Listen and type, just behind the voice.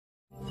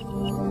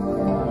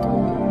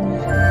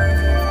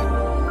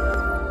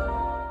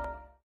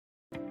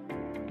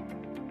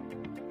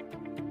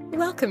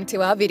Welcome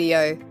to our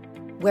video,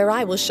 where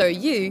I will show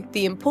you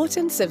the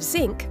importance of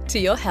zinc to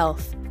your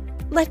health.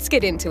 Let's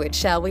get into it,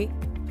 shall we?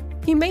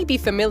 You may be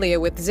familiar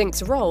with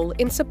zinc's role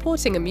in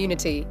supporting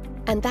immunity,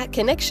 and that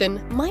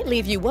connection might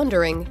leave you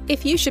wondering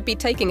if you should be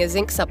taking a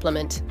zinc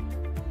supplement.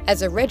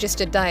 As a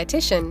registered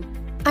dietitian,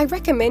 I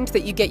recommend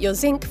that you get your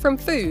zinc from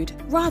food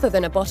rather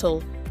than a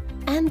bottle,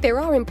 and there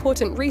are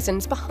important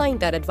reasons behind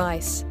that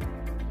advice.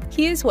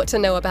 Here's what to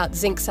know about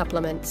zinc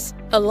supplements,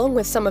 along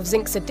with some of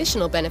zinc's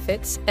additional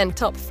benefits and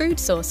top food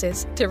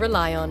sources to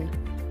rely on.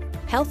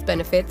 Health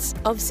benefits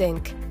of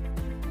zinc.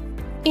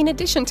 In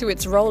addition to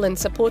its role in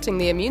supporting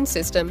the immune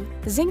system,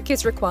 zinc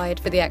is required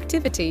for the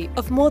activity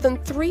of more than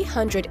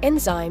 300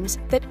 enzymes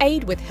that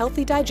aid with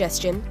healthy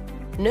digestion,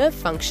 nerve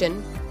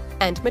function,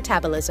 and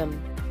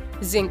metabolism.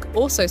 Zinc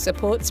also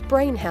supports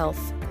brain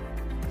health.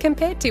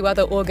 Compared to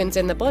other organs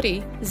in the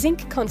body,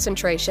 zinc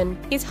concentration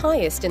is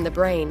highest in the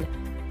brain.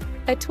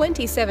 A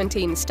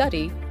 2017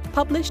 study,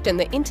 published in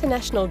the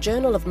International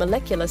Journal of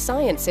Molecular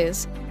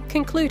Sciences,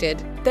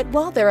 concluded that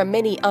while there are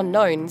many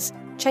unknowns,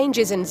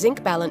 changes in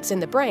zinc balance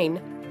in the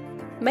brain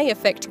may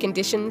affect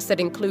conditions that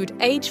include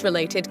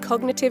age-related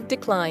cognitive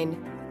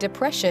decline,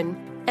 depression,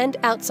 and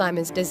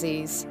Alzheimer's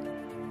disease.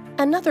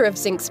 Another of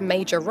zinc's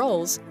major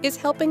roles is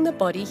helping the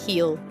body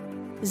heal.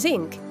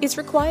 Zinc is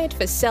required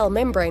for cell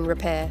membrane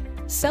repair,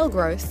 cell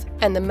growth,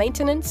 and the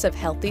maintenance of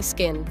healthy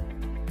skin.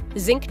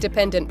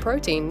 Zinc-dependent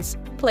proteins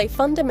play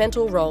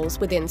fundamental roles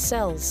within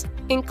cells,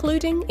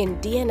 including in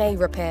DNA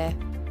repair.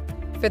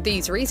 For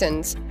these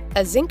reasons,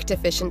 a zinc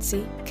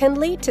deficiency can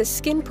lead to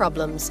skin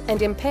problems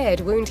and impaired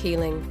wound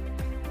healing.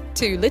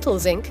 Too little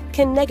zinc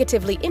can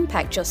negatively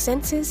impact your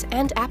senses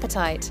and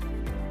appetite.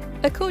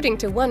 According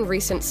to one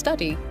recent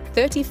study,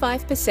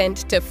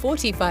 35% to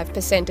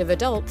 45% of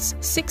adults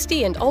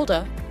 60 and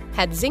older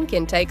had zinc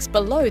intakes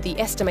below the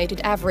estimated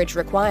average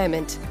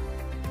requirement.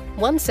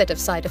 One set of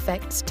side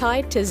effects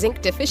tied to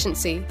zinc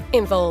deficiency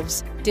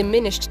involves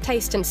diminished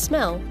taste and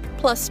smell,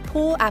 plus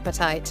poor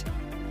appetite.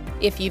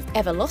 If you've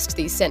ever lost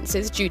these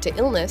senses due to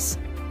illness,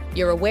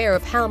 you're aware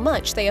of how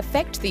much they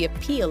affect the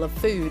appeal of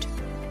food.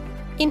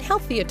 In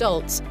healthy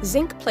adults,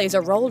 zinc plays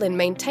a role in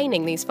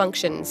maintaining these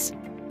functions.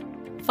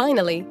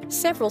 Finally,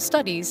 several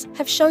studies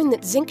have shown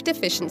that zinc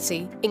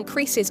deficiency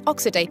increases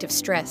oxidative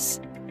stress,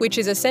 which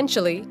is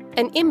essentially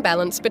an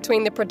imbalance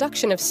between the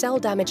production of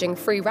cell-damaging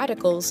free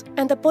radicals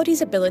and the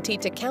body's ability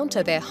to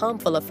counter their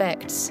harmful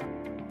effects.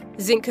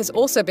 Zinc has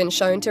also been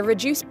shown to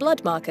reduce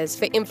blood markers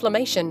for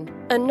inflammation,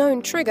 a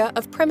known trigger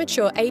of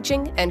premature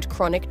aging and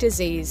chronic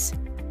disease.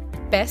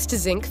 Best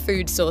zinc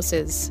food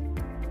sources.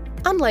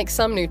 Unlike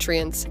some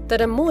nutrients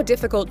that are more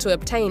difficult to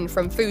obtain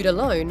from food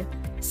alone,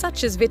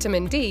 such as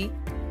vitamin D,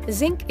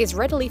 zinc is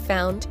readily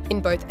found in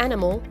both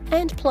animal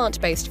and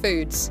plant-based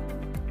foods.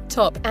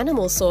 Top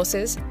animal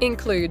sources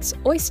includes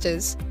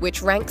oysters,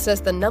 which ranks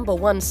as the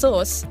 #1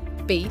 source,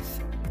 beef,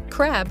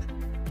 crab,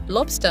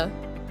 lobster,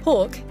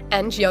 pork,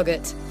 and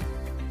yogurt.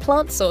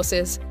 Plant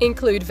sources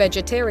include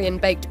vegetarian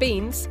baked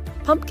beans,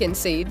 pumpkin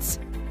seeds,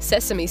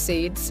 sesame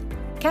seeds,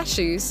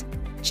 cashews,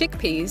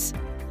 chickpeas,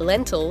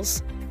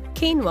 lentils,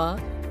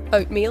 quinoa,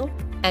 oatmeal,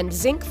 and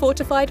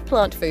zinc-fortified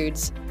plant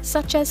foods,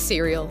 such as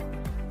cereal.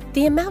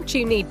 The amount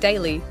you need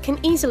daily can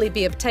easily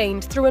be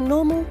obtained through a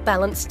normal,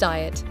 balanced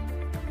diet.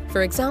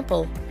 For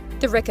example,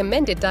 the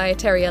recommended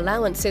dietary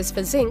allowances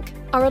for zinc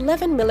are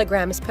 11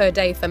 milligrams per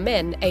day for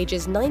men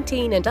ages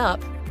 19 and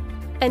up,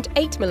 and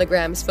 8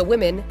 milligrams for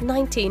women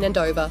 19 and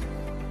over.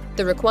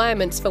 The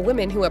requirements for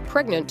women who are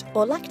pregnant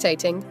or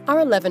lactating are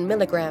 11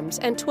 milligrams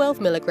and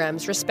 12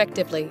 milligrams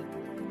respectively.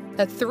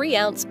 A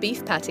 3-ounce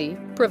beef patty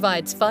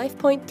provides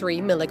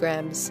 5.3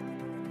 milligrams.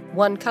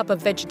 1 cup of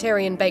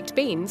vegetarian baked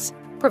beans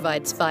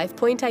provides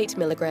 5.8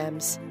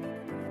 milligrams.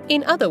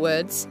 In other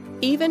words,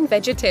 even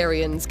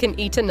vegetarians can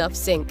eat enough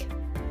zinc.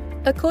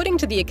 According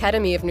to the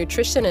Academy of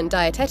Nutrition and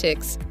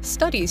Dietetics,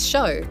 studies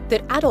show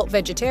that adult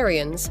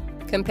vegetarians,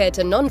 compared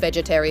to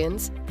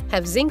non-vegetarians,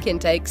 have zinc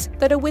intakes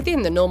that are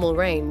within the normal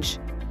range.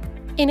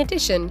 In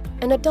addition,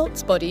 an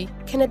adult's body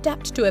can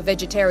adapt to a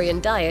vegetarian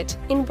diet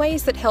in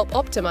ways that help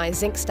optimize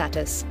zinc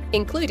status,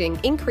 including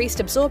increased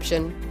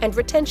absorption and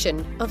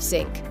retention of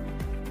zinc.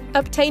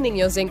 Obtaining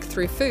your zinc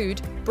through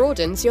food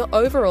broadens your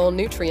overall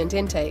nutrient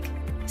intake,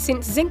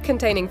 since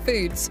zinc-containing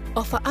foods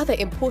offer other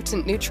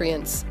important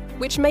nutrients,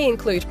 which may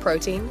include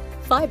protein,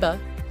 fiber,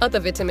 other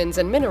vitamins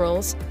and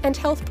minerals, and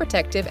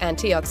health-protective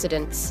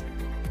antioxidants.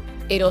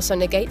 It also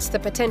negates the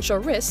potential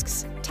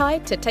risks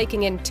tied to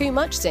taking in too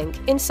much zinc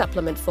in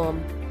supplement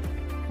form.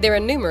 There are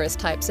numerous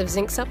types of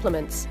zinc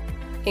supplements,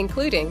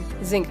 including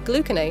zinc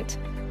gluconate,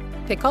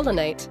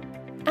 picolinate,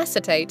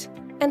 acetate,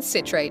 and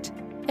citrate,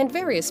 and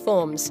various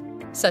forms,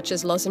 such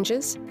as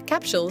lozenges,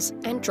 capsules,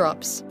 and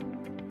drops.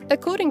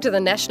 According to the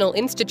National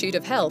Institute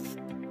of Health,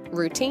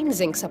 routine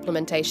zinc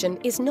supplementation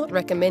is not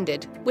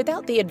recommended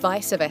without the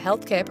advice of a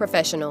healthcare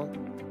professional.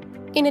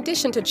 In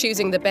addition to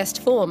choosing the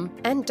best form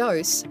and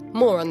dose,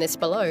 more on this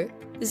below,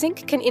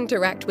 zinc can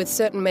interact with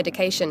certain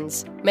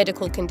medications,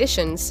 medical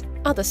conditions,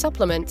 other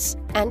supplements,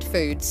 and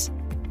foods.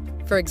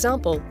 For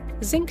example,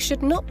 zinc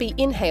should not be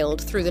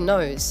inhaled through the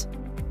nose.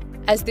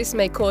 as this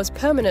may cause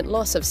permanent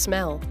loss of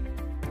smell.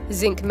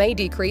 Zinc may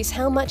decrease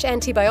how much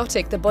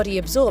antibiotic the body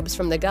absorbs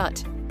from the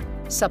gut.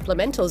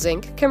 Supplemental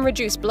zinc can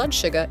reduce blood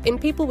sugar in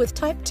people with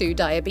type 2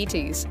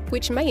 diabetes,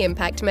 which may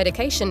impact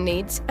medication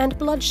needs and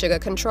blood sugar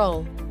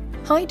control.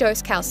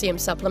 High-dose calcium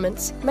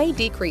supplements may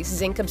decrease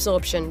zinc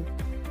absorption,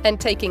 and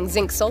taking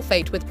zinc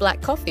sulfate with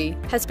black coffee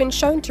has been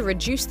shown to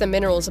reduce the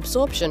mineral's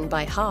absorption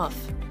by half.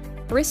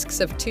 Risks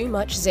of too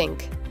much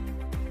zinc.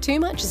 Too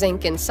much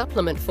zinc in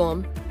supplement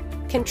form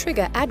can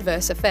trigger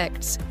adverse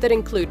effects that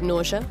include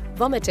nausea,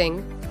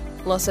 vomiting,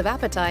 loss of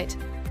appetite,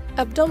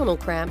 abdominal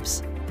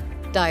cramps,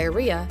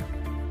 diarrhea,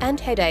 and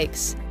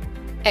headaches.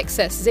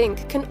 Excess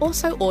zinc can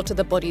also alter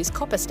the body's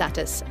copper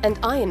status and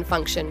iron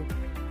function,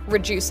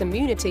 reduce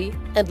immunity,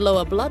 and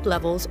lower blood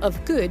levels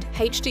of good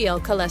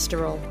HDL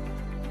cholesterol.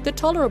 The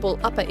tolerable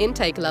upper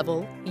intake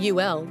level,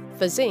 UL,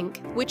 for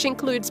zinc, which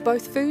includes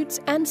both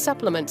foods and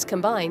supplements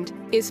combined,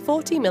 is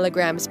 40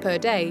 milligrams per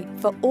day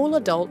for all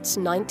adults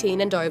 19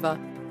 and over.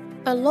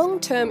 A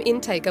long-term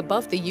intake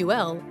above the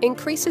UL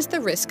increases the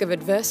risk of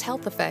adverse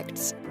health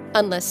effects,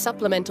 unless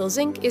supplemental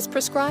zinc is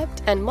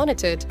prescribed and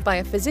monitored by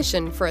a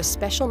physician for a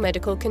special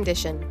medical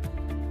condition.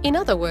 In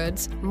other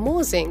words,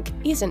 more zinc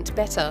isn't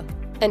better.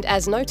 And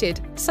as noted,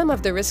 some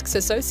of the risks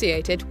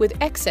associated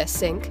with excess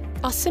zinc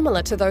are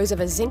similar to those of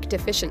a zinc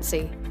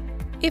deficiency.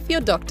 If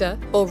your doctor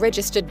or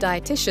registered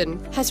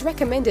dietitian has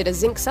recommended a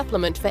zinc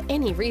supplement for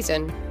any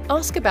reason,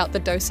 ask about the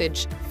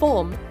dosage,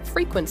 form,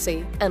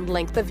 frequency, and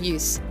length of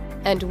use,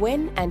 and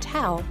when and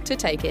how to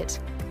take it.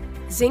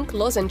 Zinc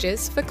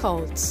lozenges for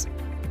colds.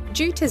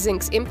 Due to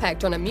zinc's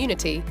impact on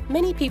immunity,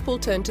 many people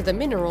turn to the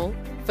mineral,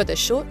 for the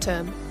short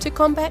term, to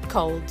combat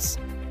colds.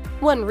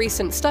 One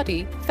recent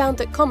study found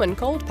that common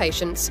cold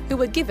patients who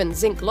were given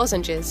zinc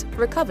lozenges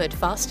recovered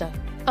faster.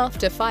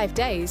 After 5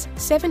 days,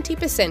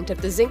 70%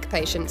 of the zinc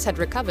patients had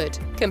recovered,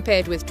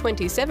 compared with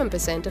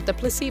 27% of the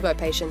placebo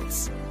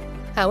patients.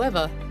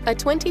 However, a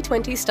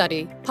 2020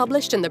 study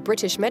published in the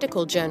British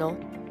Medical Journal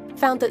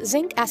found that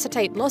zinc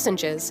acetate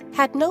lozenges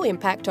had no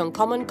impact on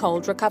common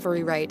cold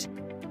recovery rate,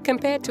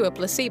 compared to a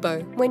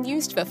placebo when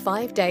used for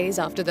 5 days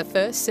after the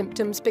first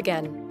symptoms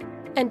began.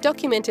 And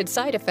documented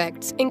side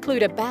effects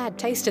include a bad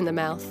taste in the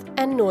mouth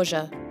and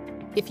nausea.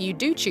 If you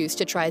do choose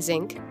to try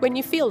zinc when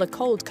you feel a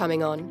cold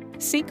coming on,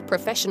 seek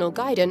professional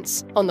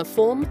guidance on the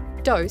form,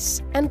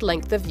 dose, and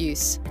length of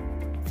use.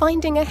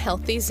 Finding a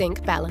healthy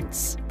zinc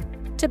balance.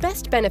 To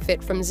best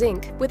benefit from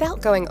zinc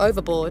without going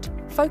overboard,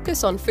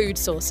 focus on food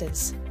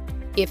sources.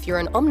 If you're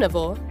an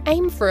omnivore,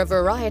 aim for a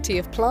variety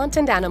of plant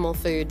and animal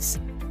foods.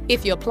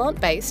 If you're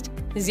plant-based,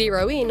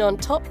 zero in on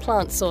top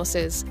plant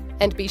sources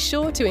and be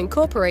sure to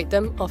incorporate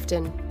them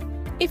often.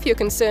 If you're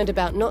concerned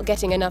about not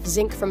getting enough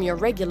zinc from your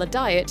regular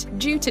diet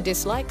due to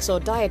dislikes or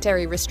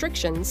dietary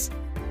restrictions,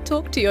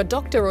 talk to your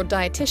doctor or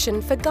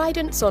dietitian for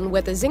guidance on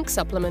whether zinc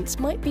supplements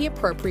might be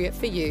appropriate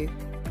for you.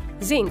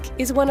 Zinc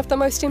is one of the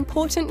most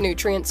important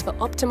nutrients for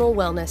optimal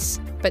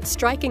wellness, but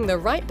striking the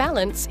right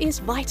balance is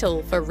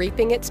vital for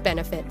reaping its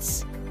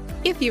benefits.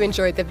 If you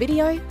enjoyed the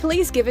video,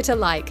 please give it a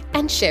like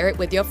and share it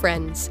with your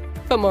friends.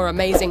 For more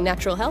amazing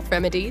natural health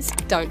remedies,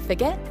 don't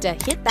forget to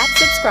hit that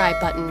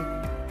subscribe button.